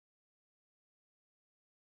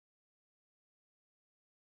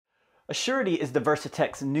Asurity is the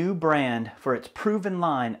Versatech's new brand for its proven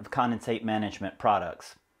line of condensate management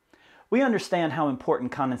products. We understand how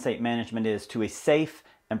important condensate management is to a safe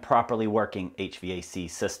and properly working HVAC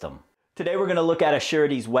system. Today we're going to look at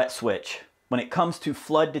Asurity's wet switch. When it comes to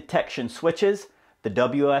flood detection switches, the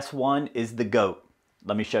WS1 is the GOAT.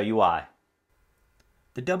 Let me show you why.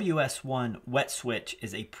 The WS1 wet switch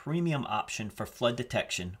is a premium option for flood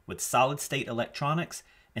detection with solid-state electronics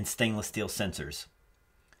and stainless steel sensors.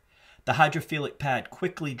 The hydrophilic pad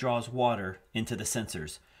quickly draws water into the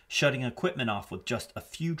sensors, shutting equipment off with just a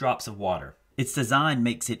few drops of water. Its design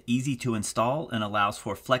makes it easy to install and allows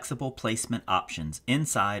for flexible placement options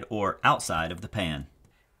inside or outside of the pan.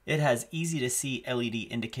 It has easy-to-see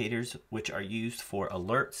LED indicators which are used for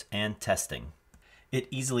alerts and testing. It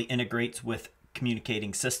easily integrates with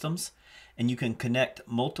communicating systems, and you can connect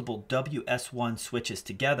multiple WS1 switches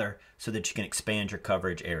together so that you can expand your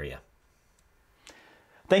coverage area.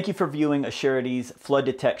 Thank you for viewing Asurity's flood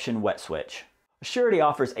detection wet switch. Asurity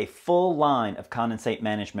offers a full line of condensate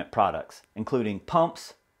management products, including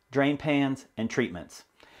pumps, drain pans, and treatments.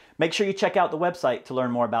 Make sure you check out the website to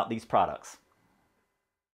learn more about these products.